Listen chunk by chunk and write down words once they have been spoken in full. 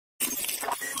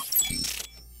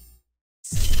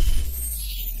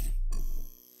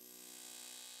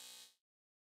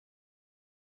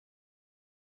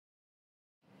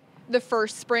The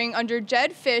first spring under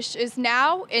Jedd Fisch is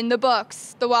now in the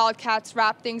books. The Wildcats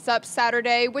wrap things up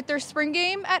Saturday with their spring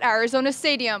game at Arizona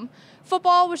Stadium.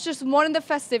 Football was just one of the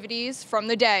festivities from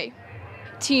the day.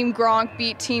 Team Gronk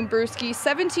beat Team Bruschi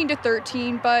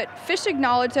 17-13, but Fisch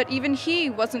acknowledged that even he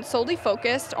wasn't solely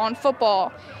focused on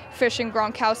football. Fisch and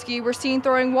Gronkowski were seen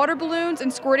throwing water balloons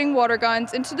and squirting water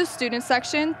guns into the student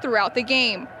section throughout the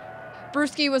game.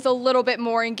 Bruschi was a little bit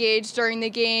more engaged during the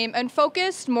game and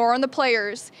focused more on the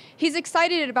players. He's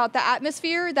excited about the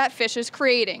atmosphere that Fisch is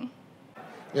creating.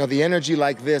 You know, the energy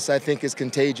like this, I think, is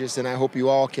contagious, and I hope you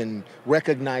all can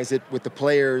recognize it with the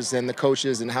players and the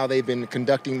coaches and how they've been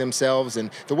conducting themselves and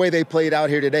the way they played out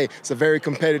here today. It's a very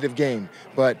competitive game,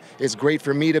 but it's great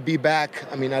for me to be back.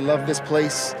 I mean, I love this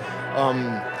place.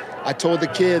 I told the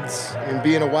kids,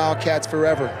 being a Wildcats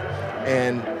forever,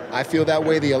 and I feel that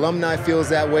way. The alumni feels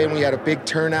that way, and we had a big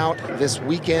turnout this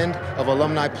weekend of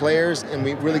alumni players, and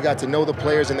we really got to know the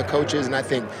players and the coaches, and I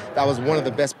think that was one of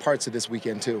the best parts of this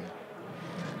weekend, too.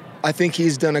 I think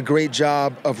he's done a great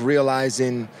job of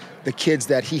realizing the kids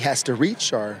that he has to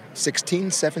reach are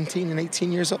 16, 17, and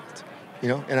 18 years old. You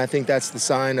know, and I think that's the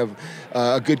sign of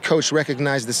a good coach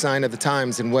recognize the sign of the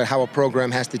times and how a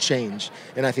program has to change.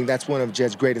 And I think that's one of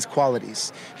Jedd's greatest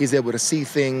qualities. He's able to see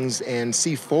things and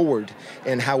see forward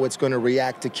and how it's going to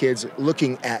react to kids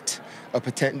looking at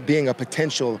being a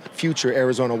potential future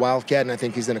Arizona Wildcat, and I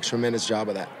think he's done a tremendous job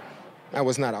of that. I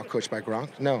was not outcoached by Gronk,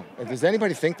 no. Does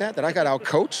anybody think that I got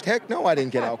outcoached? Heck, no, I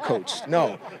didn't get outcoached,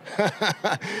 no.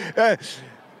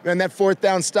 And that fourth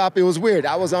down stop, it was weird.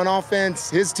 I was on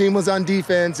offense, his team was on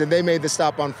defense, and they made the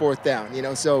stop on fourth down, you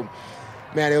know? So,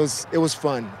 man, it was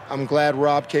fun. I'm glad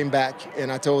Rob came back,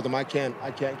 and I told him I can't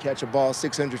catch a ball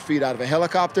 600 feet out of a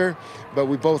helicopter, but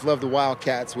we both love the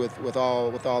Wildcats with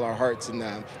all our hearts, and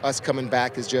us coming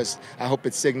back is just, I hope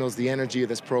it signals the energy of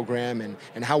this program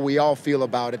and how we all feel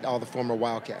about it, all the former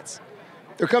Wildcats.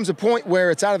 There comes a point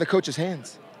where it's out of the coach's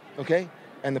hands, okay?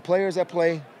 And the players that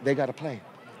play, they got to play.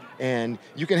 And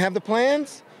you can have the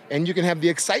plans, and you can have the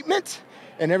excitement,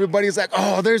 and everybody's like,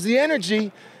 oh, there's the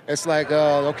energy. It's like,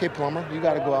 okay, Plumber, you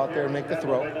got to go out there and make the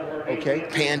throw. Okay,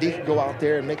 Pandy, go out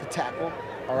there and make a tackle.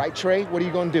 All right, Trey, what are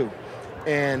you going to do?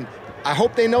 And I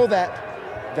hope they know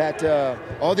that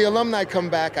all the alumni come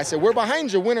back. I said, we're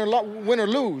behind you, win or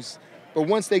lose. But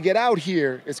once they get out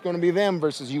here, it's going to be them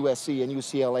versus USC and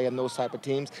UCLA and those type of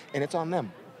teams, and it's on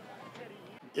them.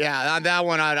 Yeah, on that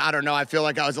one, I don't know. I feel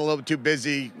like I was a little too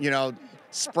busy, you know,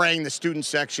 spraying the student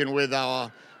section with a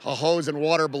hose and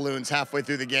water balloons halfway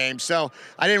through the game. So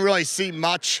I didn't really see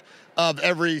much of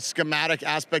every schematic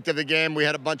aspect of the game. We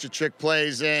had a bunch of trick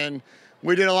plays, and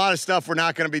we did a lot of stuff we're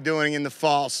not going to be doing in the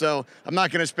fall. So I'm not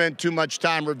going to spend too much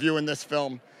time reviewing this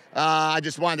film. I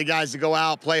just wanted the guys to go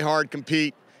out, play hard,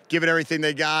 compete, give it everything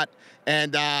they got,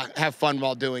 and have fun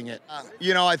while doing it.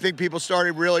 You know, I think people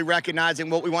started really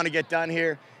recognizing what we want to get done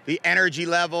here, the energy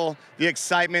level, the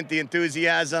excitement, the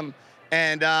enthusiasm,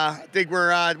 and I think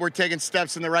we're taking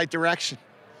steps in the right direction.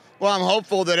 Well, I'm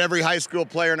hopeful that every high school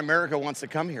player in America wants to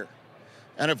come here.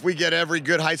 And if we get every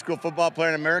good high school football player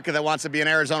in America that wants to be an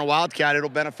Arizona Wildcat, it'll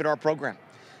benefit our program.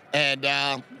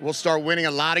 And we'll start winning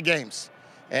a lot of games.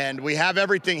 And we have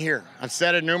everything here. I've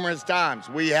said it numerous times.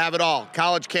 We have it all.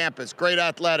 College campus, great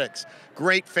athletics,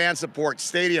 great fan support,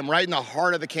 stadium right in the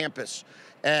heart of the campus,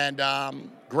 and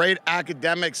great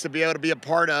academics to be able to be a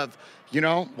part of. You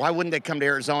know, why wouldn't they come to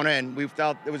Arizona? And we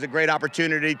felt it was a great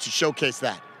opportunity to showcase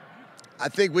that. I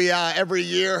think we every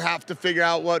year have to figure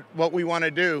out what we want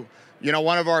to do. You know,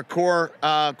 one of our core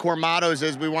mottos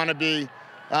is we want to be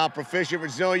proficient,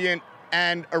 resilient,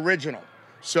 and original.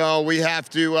 So we have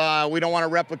to, we don't want to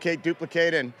replicate,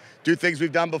 duplicate, and do things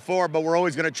we've done before, but we're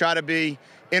always going to try to be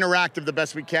interactive the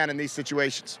best we can in these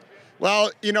situations. Well,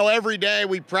 you know, every day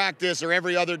we practice, or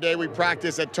every other day we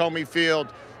practice at Tomey Field,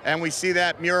 and we see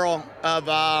that mural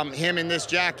of him in this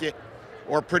jacket,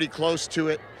 or pretty close to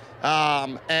it.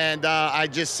 I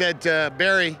just said to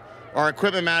Barry, our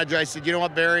equipment manager, I said, you know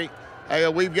what, Barry,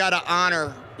 we've got to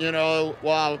honor, you know,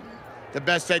 the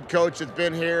best head coach that's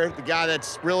been here, the guy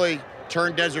that's really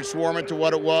turned Desert Swarm into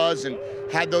what it was and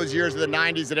had those years of the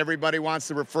 90s that everybody wants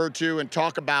to refer to and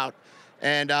talk about.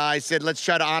 And I said, let's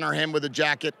try to honor him with a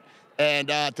jacket and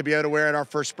to be able to wear it our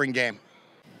first spring game.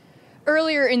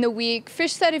 Earlier in the week, Fisch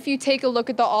said if you take a look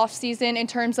at the offseason in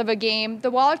terms of a game,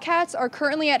 the Wildcats are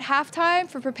currently at halftime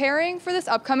for preparing for this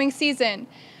upcoming season.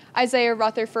 Isaiah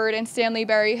Rutherford and Stanley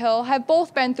Berryhill have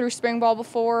both been through spring ball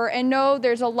before and know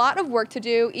there's a lot of work to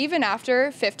do even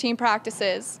after 15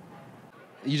 practices.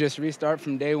 You just restart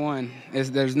from day one.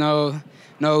 There's no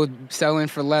settling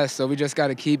for less, so we just got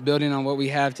to keep building on what we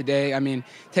have today. I mean,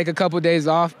 take a couple days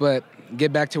off, but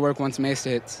get back to work once Mesa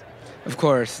hits. Of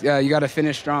course. Yeah, you got to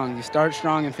finish strong. You start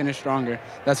strong and finish stronger.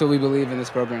 That's what we believe in this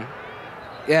program.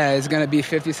 Yeah, it's going to be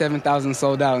 57,000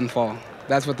 sold out in fall.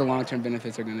 That's what the long-term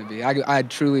benefits are going to be. I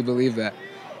truly believe that.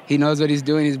 He knows what he's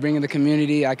doing. He's bringing the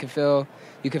community. You can feel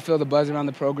the buzz around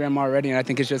the program already, and I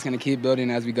think it's just going to keep building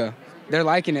as we go. They're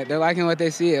liking it. They're liking what they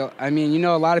see. I mean,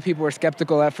 a lot of people were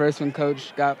skeptical at first when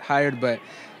Coach got hired, but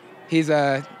he's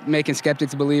making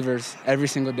skeptics believers every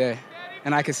single day,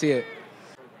 and I can see it.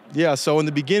 Yeah, so in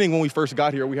the beginning when we first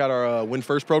got here, we had our Win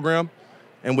First program,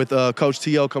 and with Coach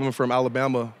T.O. coming from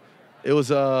Alabama, it was,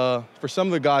 for some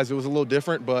of the guys, it was a little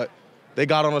different, but they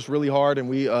got on us really hard, and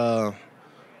we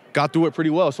got through it pretty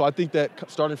well. So I think that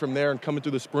starting from there and coming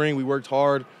through the spring, we worked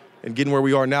hard, and getting where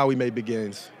we are now, we made big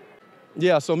gains.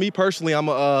 Yeah, so me personally, I'm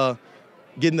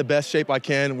get in the best shape I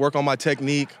can, work on my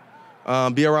technique,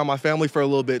 be around my family for a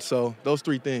little bit, so those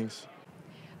 3 things.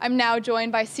 I'm now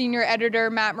joined by senior editor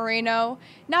Matt Moreno.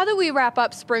 Now that we wrap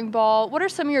up spring ball, what are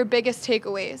some of your biggest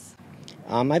takeaways?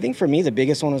 I think for me, the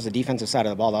biggest one was the defensive side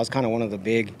of the ball. That was kind of one of the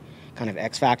big kind of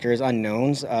X factors,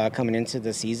 unknowns coming into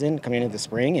the season, coming into the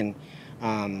spring.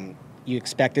 And you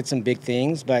expected some big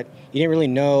things, but you didn't really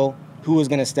know who was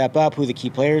going to step up, who the key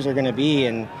players are going to be,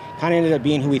 and kind of ended up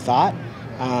being who we thought.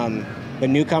 The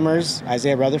newcomers,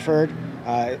 Isaiah Rutherford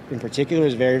in particular,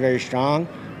 is very, very strong.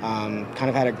 Kind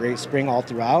of had a great spring all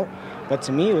throughout. But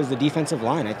to me, it was the defensive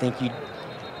line. I think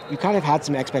you kind of had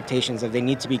some expectations of they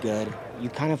need to be good. You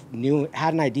kind of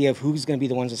had an idea of who's going to be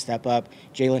the ones to step up,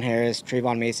 Jalen Harris,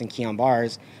 Trayvon Mason, Keon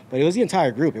Bars. But it was the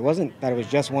entire group. It wasn't that it was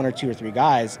just 1 or 2 or 3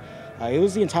 guys. It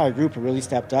was the entire group who really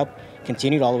stepped up,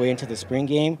 continued all the way into the spring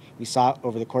game. We saw it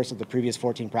over the course of the previous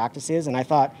 14 practices. And I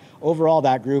thought overall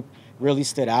that group really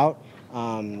stood out,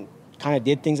 kind of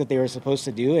did things that they were supposed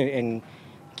to do, and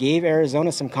gave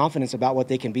Arizona some confidence about what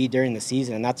they can be during the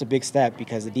season. And that's a big step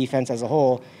because the defense as a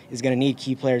whole is going to need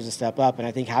key players to step up. And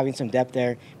I think having some depth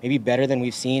there, maybe better than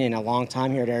we've seen in a long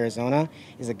time here at Arizona,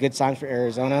 is a good sign for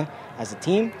Arizona as a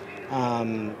team,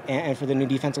 and for the new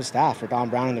defensive staff, for Don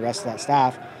Brown and the rest of that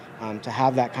staff. To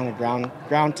have that kind of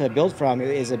ground to build from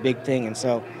is a big thing. And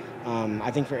so I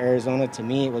think for Arizona, to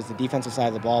me, it was the defensive side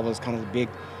of the ball was kind of the big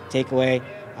takeaway.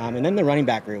 And then the running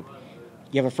back group.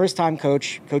 You have a first-time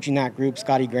coach coaching that group,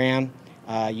 Scotty Graham.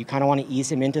 You kind of want to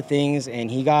ease him into things,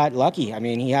 and he got lucky. I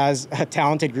mean, he has a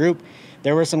talented group.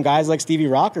 There were some guys like Stevie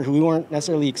Rocker, who we weren't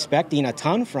necessarily expecting a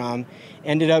ton from,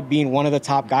 ended up being one of the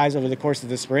top guys over the course of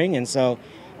the spring. And so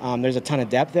there's a ton of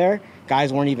depth there.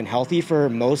 Guys weren't even healthy for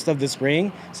most of the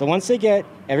spring. So once they get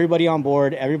everybody on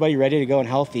board, everybody ready to go and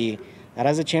healthy, that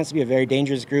has a chance to be a very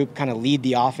dangerous group, kind of lead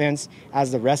the offense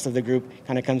as the rest of the group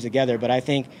kind of comes together. But I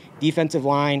think defensive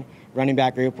line, running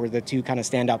back group were the 2 kind of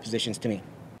standout positions to me.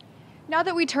 Now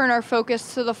that we turn our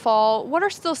focus to the fall, what are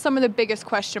still some of the biggest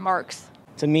question marks?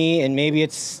 To me, and maybe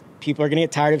people are going to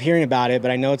get tired of hearing about it,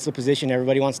 but I know it's the position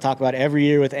everybody wants to talk about every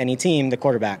year with any team, the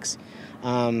quarterbacks.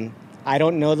 I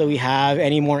don't know that we have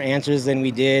any more answers than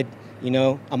we did,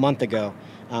 a month ago.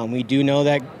 We do know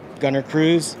that Gunnar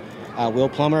Cruz, Will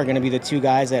Plummer are going to be the 2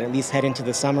 guys that at least head into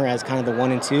the summer as kind of the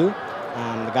 1 and 2.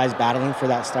 The guys battling for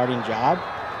that starting job.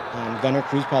 Gunnar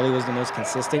Cruz probably was the most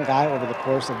consistent guy over the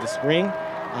course of the spring,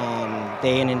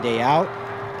 day in and day out.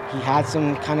 He had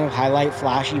some kind of highlight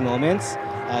flashy moments.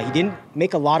 He didn't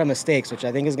make a lot of mistakes, which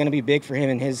I think is going to be big for him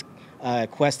in his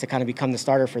quest to kind of become the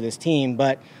starter for this team.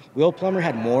 But Will Plummer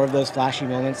had more of those flashy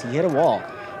moments. He hit a wall,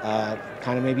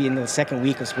 kind of maybe in the second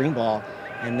week of spring ball.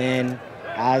 And then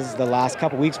as the last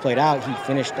couple weeks played out, he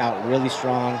finished out really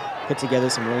strong, put together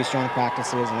some really strong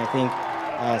practices, and I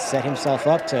think set himself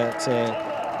up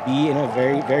to be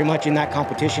very, very much in that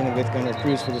competition with Gunnar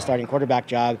Cruz for the starting quarterback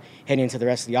job heading into the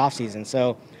rest of the offseason.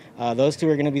 So those 2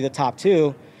 are going to be the top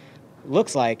 2.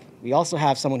 Looks like we also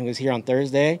have someone who was here on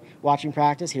Thursday watching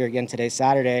practice, here again today,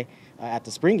 Saturday, at the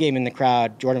spring game in the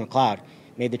crowd, Jordan McLeod.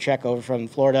 Made the trek over from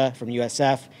Florida, from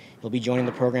USF. He'll be joining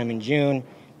the program in June.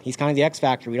 He's kind of the X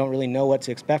factor. We don't really know what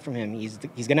to expect from him. He's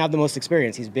going to have the most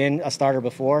experience. He's been a starter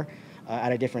before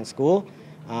at a different school.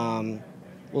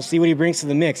 We'll see what he brings to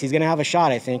the mix. He's going to have a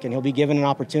shot, I think, and he'll be given an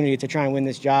opportunity to try and win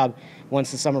this job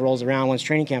once the summer rolls around, once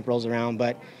training camp rolls around.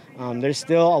 But there's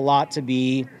still a lot to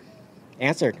be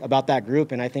answered about that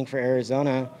group, and I think for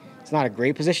Arizona, it's not a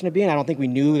great position to be in. I don't think we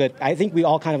knew that. I think we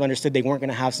all kind of understood they weren't going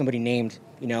to have somebody named,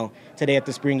 today at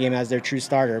the spring game as their true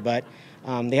starter. But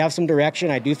they have some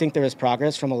direction. I do think there was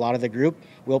progress from a lot of the group,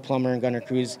 Will Plummer and Gunnar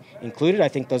Cruz included. I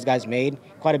think those guys made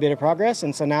quite a bit of progress.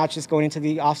 And so now it's just going into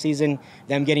the offseason,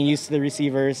 them getting used to the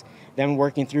receivers, them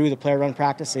working through the player run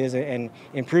practices and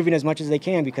improving as much as they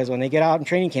can, because when they get out in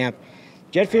training camp,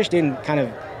 Jedd Fisch didn't kind of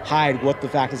hide what the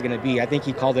fact is going to be. I think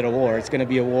he called it a war. It's going to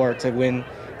be a war to win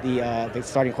the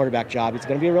starting quarterback job. It's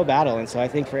going to be a real battle. And so I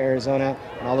think for Arizona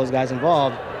and all those guys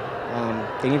involved,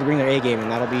 they need to bring their A game,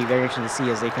 and that'll be very interesting to see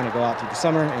as they kind of go out through the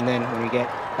summer and then when we get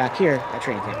back here at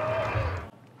training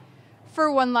camp.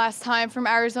 For one last time from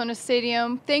Arizona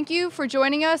Stadium, thank you for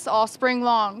joining us all spring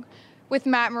long. With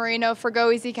Matt Moreno for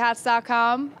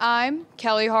GOAZCATS.com, I'm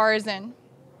Kelly Horyczun.